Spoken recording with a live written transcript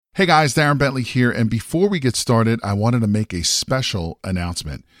Hey guys, Darren Bentley here, and before we get started, I wanted to make a special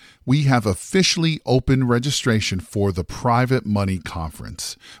announcement. We have officially opened registration for the Private Money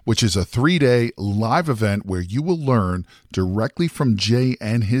Conference, which is a 3-day live event where you will learn directly from Jay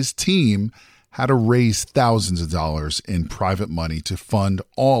and his team how to raise thousands of dollars in private money to fund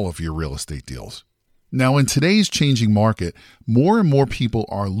all of your real estate deals. Now, in today's changing market, more and more people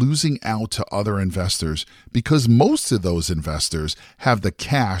are losing out to other investors because most of those investors have the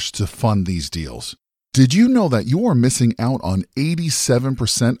cash to fund these deals. Did you know that you are missing out on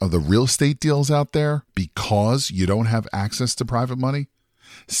 87% of the real estate deals out there because you don't have access to private money?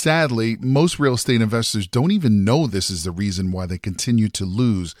 Sadly, most real estate investors don't even know this is the reason why they continue to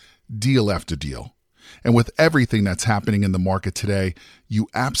lose deal after deal. And with everything that's happening in the market today, you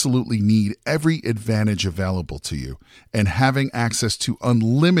absolutely need every advantage available to you. And having access to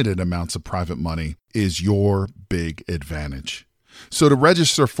unlimited amounts of private money is your big advantage. So to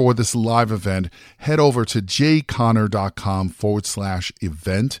register for this live event, head over to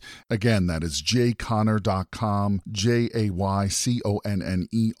jayconner.com/event. Again, that is jayconner.com,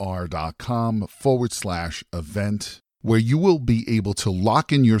 jayconner.com/event, where you will be able to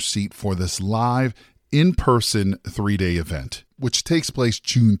lock in your seat for this live in-person 3-day event, which takes place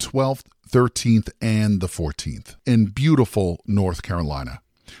June 12th, 13th, and the 14th in beautiful North Carolina.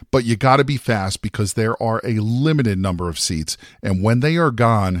 But you got to be fast because there are a limited number of seats, and when they are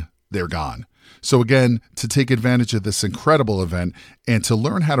gone, they're gone. So again, to take advantage of this incredible event and to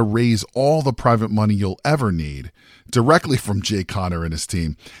learn how to raise all the private money you'll ever need directly from Jay Conner and his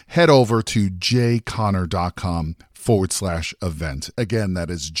team, head over to jayconner.com/event. Again,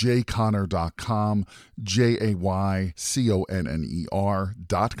 that is jayconner.com,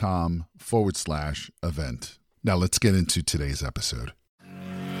 jayconner.com/event. Now let's get into today's episode.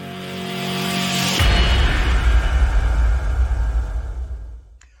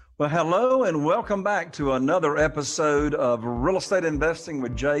 Well, hello and welcome back to another episode of Real Estate Investing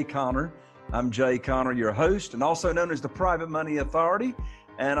with Jay Conner. I'm Jay Conner, your host, and also known as the Private Money Authority.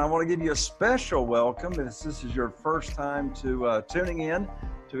 And I want to give you a special welcome if this is your first time to tuning in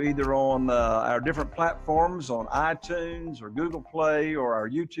to either on our different platforms on iTunes or Google Play or our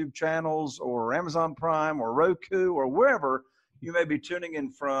YouTube channels or Amazon Prime or Roku or wherever you may be tuning in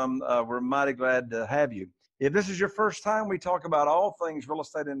from. We're mighty glad to have you. If this is your first time, we talk about all things real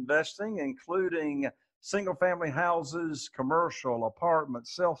estate investing, including single-family houses, commercial,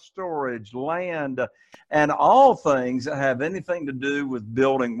 apartments, self-storage, land, and all things that have anything to do with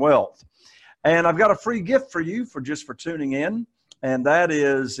building wealth. And I've got a free gift for you for tuning in, and that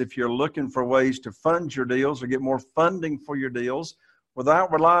is if you're looking for ways to fund your deals or get more funding for your deals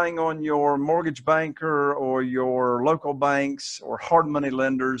without relying on your mortgage banker or your local banks or hard money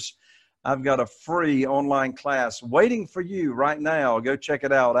lenders, I've got a free online class waiting for you right now. Go check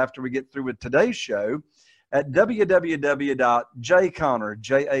it out after we get through with today's show at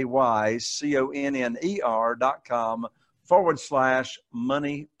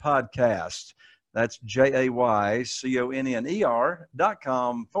www.jayconner.com/money podcast. That's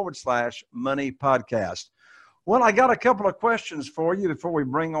jayconner.com/money podcast. Well, I got a couple of questions for you before we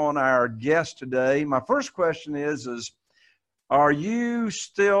bring on our guest today. My first question is are you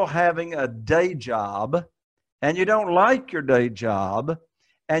still having a day job and you don't like your day job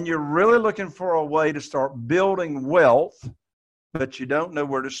and you're really looking for a way to start building wealth, but you don't know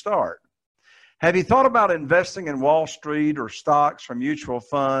where to start? Have you thought about investing in Wall Street or stocks or mutual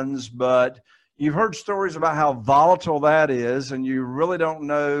funds, but you've heard stories about how volatile that is and you really don't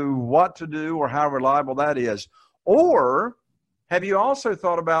know what to do or how reliable that is? Or have you also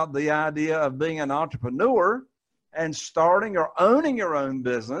thought about the idea of being an entrepreneur and starting or owning your own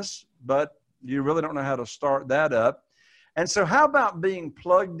business, but you really don't know how to start that up? And so how about being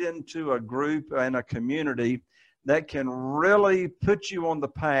plugged into a group and a community that can really put you on the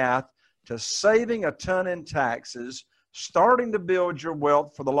path to saving a ton in taxes, starting to build your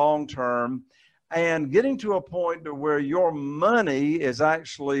wealth for the long term, and getting to a point to where your money is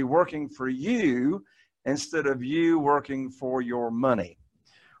actually working for you instead of you working for your money?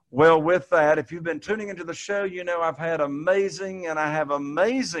 Well, with that, if you've been tuning into the show, you know I've had amazing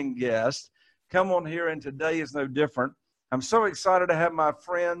guests come on here, and today is no different. I'm so excited to have my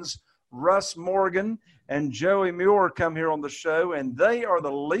friends Russ Morgan and Joey Muir come here on the show, and they are the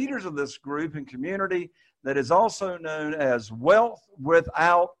leaders of this group and community that is also known as Wealth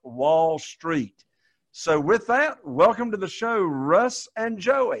Without Wall Street. So with that, welcome to the show, Russ and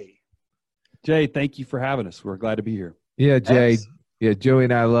Joey. Jay, thank you for having us. We're glad to be here. Yeah, Jay. Yeah, Joey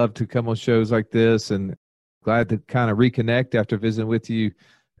and I love to come on shows like this, and glad to kind of reconnect after visiting with you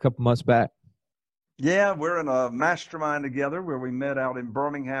a couple months back. Yeah, we're in a mastermind together where we met out in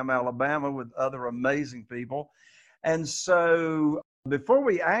Birmingham, Alabama with other amazing people. And so before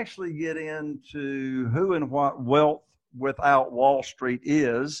we actually get into who and what Wealth Without Wall Street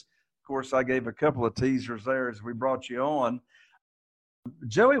is, of course, I gave a couple of teasers there as we brought you on.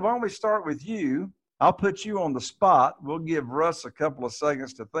 Joey, why don't we start with you? I'll put you on the spot. We'll give Russ a couple of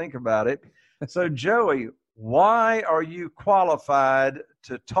seconds to think about it. So, Joey, why are you qualified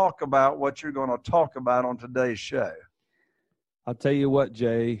to talk about what you're going to talk about on today's show? I'll tell you what,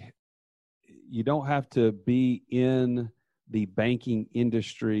 Jay, you don't have to be in the banking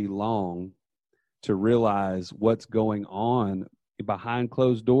industry long to realize what's going on behind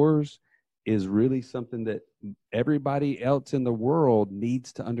closed doors is really something that everybody else in the world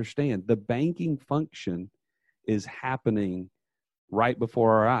needs to understand. The banking function is happening right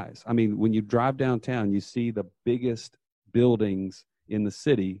before our eyes. I mean, when you drive downtown, you see the biggest buildings in the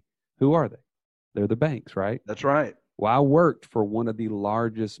city. Who are they? They're the banks, right? That's right. Well, I worked for one of the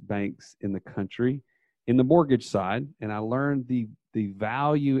largest banks in the country in the mortgage side, and I learned the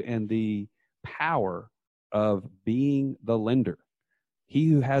value and the power of being the lender. He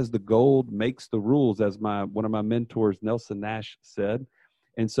who has the gold makes the rules, as one of my mentors, Nelson Nash, said.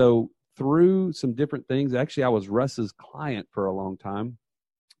 And so through some different things, actually, I was Russ's client for a long time.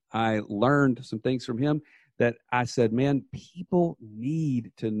 I learned some things from him that I said, man, people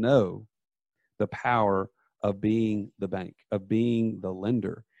need to know the power of being the bank, of being the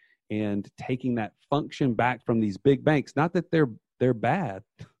lender, and taking that function back from these big banks. Not that they're bad,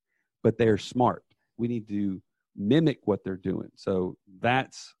 but they're smart. We need to mimic what they're doing. So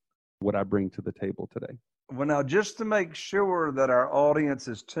that's what I bring to the table today. Well, now, just to make sure that our audience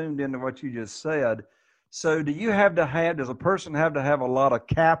is tuned into what you just said, so does a person have to have a lot of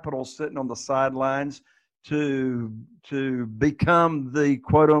capital sitting on the sidelines to become the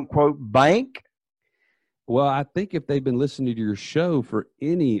quote unquote bank? Well, I think if they've been listening to your show for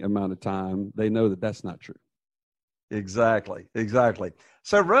any amount of time, they know that that's not true. Exactly.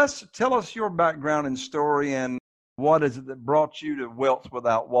 So, Russ, tell us your background and story, and what is it that brought you to Wealth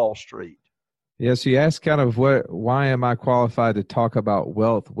Without Wall Street? Yeah, so you asked kind of why am I qualified to talk about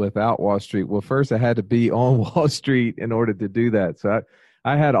wealth without Wall Street? Well, first I had to be on Wall Street in order to do that. So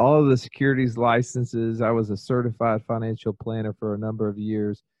I had all of the securities licenses. I was a certified financial planner for a number of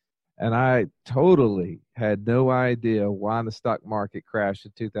years, and I totally had no idea why the stock market crashed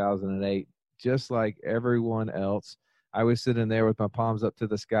in 2008. Just like everyone else, I was sitting there with my palms up to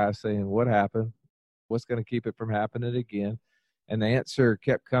the sky saying, what happened? What's going to keep it from happening again? And the answer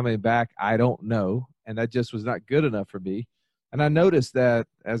kept coming back, I don't know. And that just was not good enough for me. And I noticed that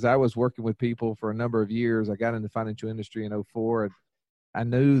as I was working with people for a number of years, I got into the financial industry in 2004. And I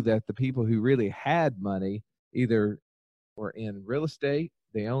knew that the people who really had money either were in real estate,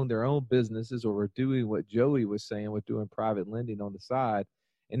 they owned their own businesses, or were doing what Joey was saying with doing private lending on the side.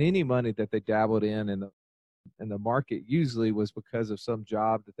 And any money that they dabbled in the market usually was because of some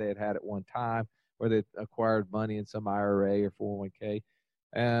job that they had at one time, or they acquired money in some IRA or 401k.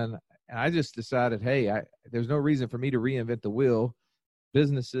 And I just decided, hey, there's no reason for me to reinvent the wheel.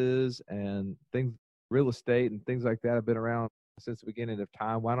 Businesses and things, real estate and things like that have been around since the beginning of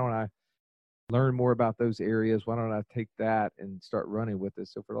time. Why don't I learn more about those areas? Why don't I take that and start running with it?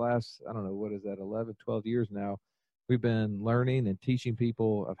 So for the last, 11, 12 years now, we've been learning and teaching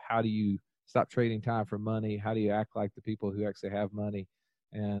people of how do you stop trading time for money? How do you act like the people who actually have money?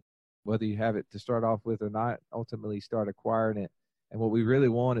 And whether you have it to start off with or not, ultimately start acquiring it. And what we really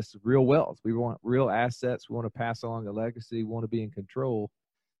want is real wealth. We want real assets. We want to pass along a legacy. We want to be in control.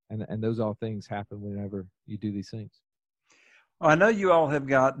 And those all things happen whenever you do these things. I know you all have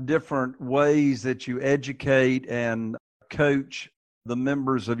got different ways that you educate and coach the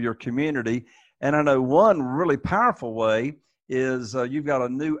members of your community. And I know one really powerful way is you've got a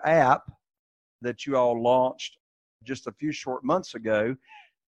new app that you all launched just a few short months ago.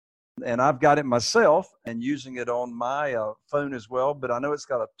 And I've got it myself and using it on my phone as well. But I know it's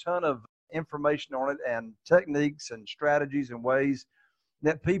got a ton of information on it and techniques and strategies and ways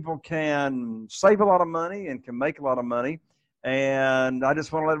that people can save a lot of money and can make a lot of money. And I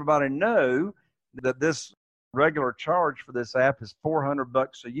just want to let everybody know that this regular charge for this app is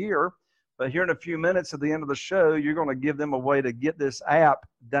 $400 a year. But here in a few minutes at the end of the show, you're going to give them a way to get this app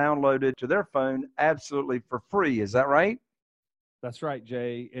downloaded to their phone absolutely for free. Is that right? That's right,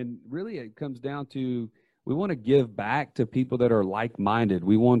 Jay. And really it comes down to, we want to give back to people that are like-minded.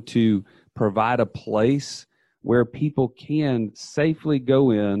 We want to provide a place where people can safely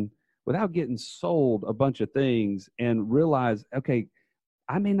go in without getting sold a bunch of things and realize, okay,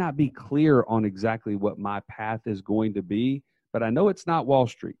 I may not be clear on exactly what my path is going to be, but I know it's not Wall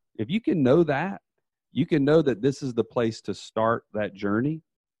Street. If you can know that, you can know that this is the place to start that journey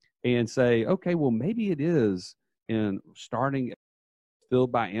and say, okay, well, maybe it is in starting a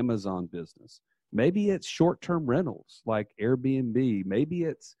Filled by Amazon business. Maybe it's short-term rentals like Airbnb. Maybe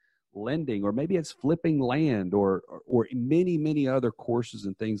it's lending, or maybe it's flipping land, or many, many other courses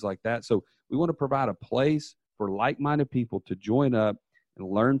and things like that. So we want to provide a place for like-minded people to join up and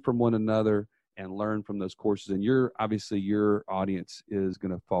learn from one another and learn from those courses. And obviously your audience is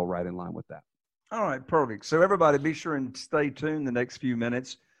going to fall right in line with that. All right, perfect. So everybody be sure and stay tuned the next few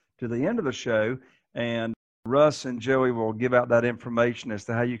minutes to the end of the show, and Russ and Joey will give out that information as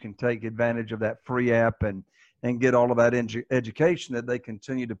to how you can take advantage of that free app and get all of that education that they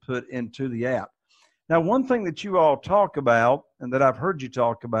continue to put into the app. Now, one thing that you all talk about, and that I've heard you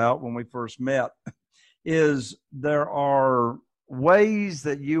talk about when we first met, is there are ways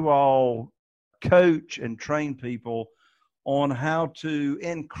that you all coach and train people on how to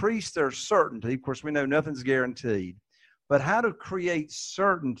increase their certainty. Of course, we know nothing's guaranteed, but how to create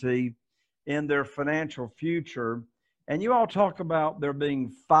certainty in their financial future. And you all talk about there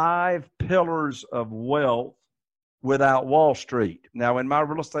being 5 pillars of wealth without Wall Street. Now, in my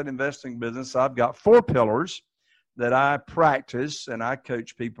real estate investing business, I've got 4 pillars that I practice and I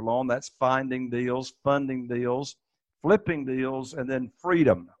coach people on. That's finding deals, funding deals, flipping deals, and then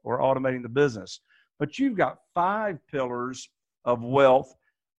freedom, or automating the business. But you've got 5 pillars of wealth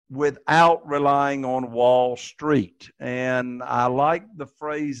without relying on Wall Street. And I like the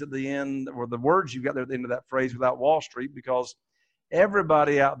phrase at the end, or the words you got there at the end of that phrase, without Wall Street, because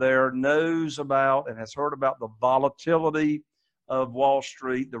everybody out there knows about and has heard about the volatility of Wall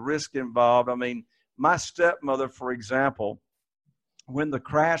Street, the risk involved. I mean, my stepmother, for example, when the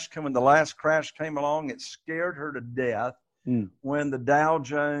last crash came along, it scared her to death. When the Dow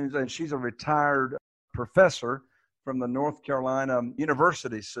Jones, and she's a retired professor from the North Carolina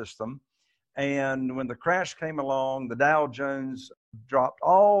university system, and when the crash came along, the Dow Jones dropped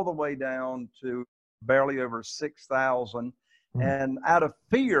all the way down to barely over 6,000. And out of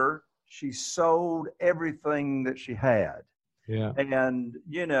fear, she sold everything that she had. Yeah. And,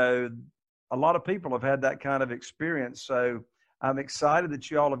 you know, a lot of people have had that kind of experience. So I'm excited that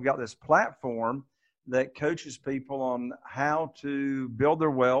you all have got this platform that coaches people on how to build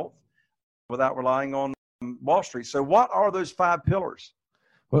their wealth without relying on Wall Street. So what are those 5 pillars?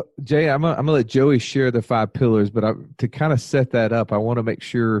 Well, Jay, I'm gonna let Joey share the 5 pillars, but to kind of set that up, I want to make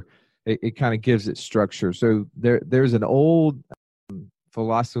sure it kind of gives it structure. So there's an old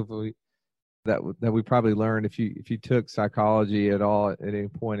philosophy that we probably learned if you took psychology at all at any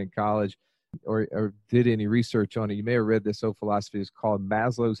point in college, or did any research on it. You may have read this old philosophy. It's called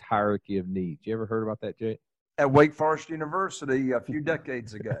Maslow's hierarchy of needs. You ever heard about that, Jay? At Wake Forest University a few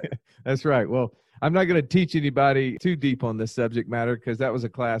decades ago. That's right. Well, I'm not going to teach anybody too deep on this subject matter, because that was a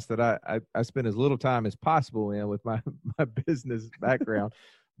class that I spent as little time as possible in with my business background.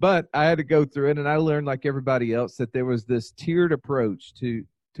 But I had to go through it, and I learned, like everybody else, that there was this tiered approach to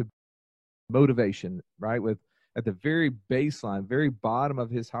motivation, right? With at the very baseline, very bottom of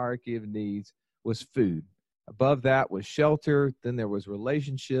his hierarchy of needs was food. Above that was shelter. Then there was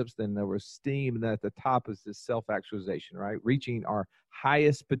relationships. Then there was esteem. And then at the top is this self-actualization, right? Reaching our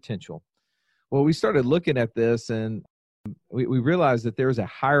highest potential. Well, we started looking at this, and we realized that there's a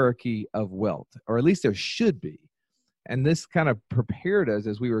hierarchy of wealth, or at least there should be. And this kind of prepared us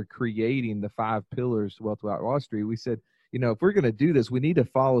as we were creating the 5 pillars to Wealth Without Wall Street. We said, you know, if we're going to do this, we need to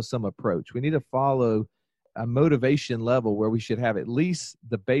follow some approach. We need to follow a motivation level where we should have at least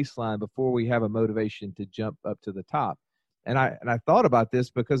the baseline before we have a motivation to jump up to the top. And I thought about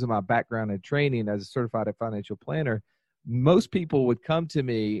this because of my background and training as a certified financial planner. Most people would come to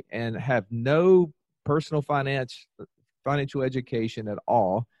me and have no personal financial education at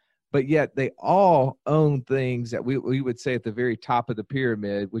all, but yet they all own things that we would say at the very top of the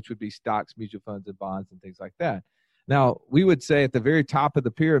pyramid, which would be stocks, mutual funds, and bonds, and things like that. Now, we would say at the very top of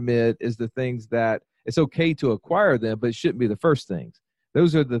the pyramid is the things that it's okay to acquire them, but it shouldn't be the first things.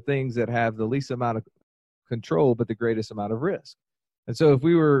 Those are the things that have the least amount of control, but the greatest amount of risk. And so if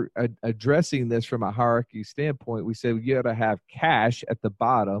we were addressing this from a hierarchy standpoint, we said you got to have cash at the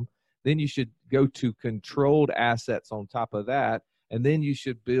bottom. Then you should go to controlled assets on top of that. And then you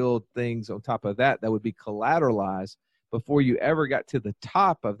should build things on top of that that would be collateralized before you ever got to the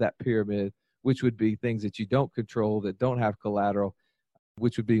top of that pyramid, which would be things that you don't control, that don't have collateral,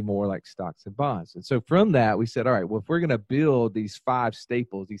 which would be more like stocks and bonds. And so from that, we said, all right, well, if we're going to build these 5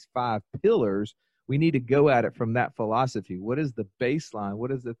 staples, these 5 pillars, we need to go at it from that philosophy. What is the baseline?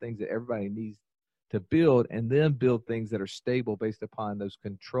 What is the things that everybody needs to build? And then build things that are stable based upon those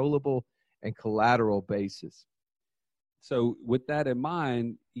controllable and collateral bases. So with that in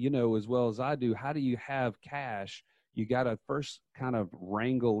mind, as well as I do, how do you have cash? You got to first kind of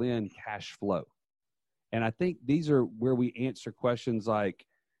wrangle in cash flow. And I think these are where we answer questions like,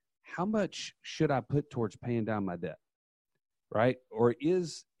 how much should I put towards paying down my debt? Right? Or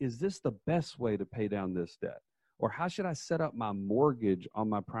is this the best way to pay down this debt? Or how should I set up my mortgage on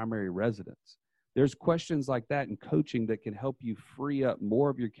my primary residence? There's questions like that in coaching that can help you free up more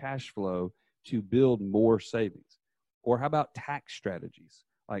of your cash flow to build more savings. Or how about tax strategies?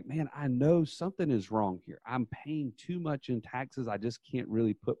 Like, man, I know something is wrong here. I'm paying too much in taxes. I just can't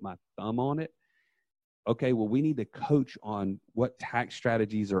really put my thumb on it. Okay, well, we need to coach on what tax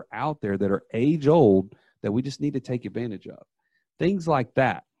strategies are out there that are age old that we just need to take advantage of. Things like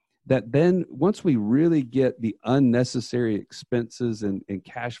that then once we really get the unnecessary expenses and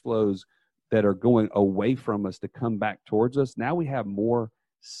cash flows that are going away from us to come back towards us, now we have more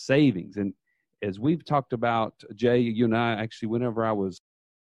savings. And as we've talked about, Jay, you and I, actually, whenever I was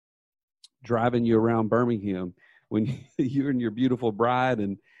driving you around Birmingham, when you and your beautiful bride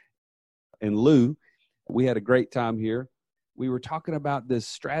and Lou, we had a great time here. We were talking about this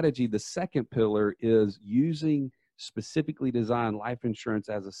strategy. The second pillar is using specifically designed life insurance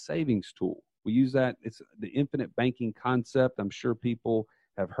as a savings tool. We use that. It's the infinite banking concept. I'm sure people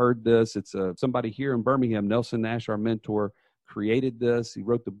have heard this. It's somebody here in Birmingham, Nelson Nash, our mentor, created this. He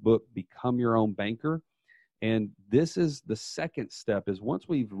wrote the book, Become Your Own Banker. And this is the second step, is once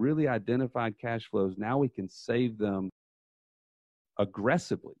we've really identified cash flows, now we can save them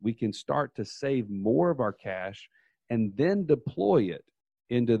aggressively. We can start to save more of our cash and then deploy it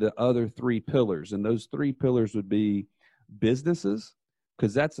into the other three pillars. And those three pillars would be businesses,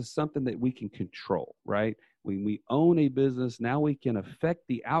 because that's something that we can control, right? When we own a business, now we can affect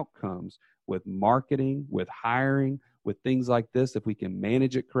the outcomes with marketing, with hiring, with things like this, if we can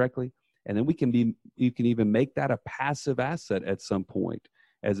manage it correctly. And then you can even make that a passive asset at some point,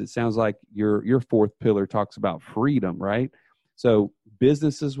 as it sounds like your fourth pillar talks about freedom, right? So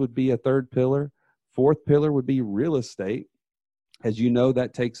businesses would be a third pillar. Fourth pillar would be real estate. As you know,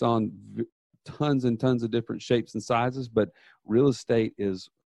 that takes on tons and tons of different shapes and sizes, but real estate is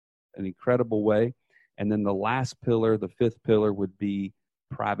an incredible way. And then the last pillar, the fifth pillar, would be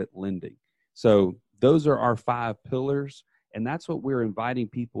private lending. So those are our 5 pillars. And that's what we're inviting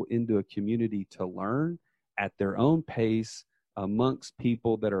people into a community to learn at their own pace amongst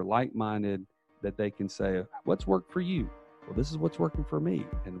people that are like-minded, that they can say, what's worked for you? Well, this is what's working for me.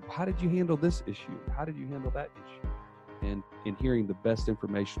 And how did you handle this issue? How did you handle that issue? And in hearing the best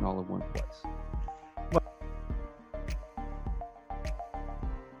information all in one place.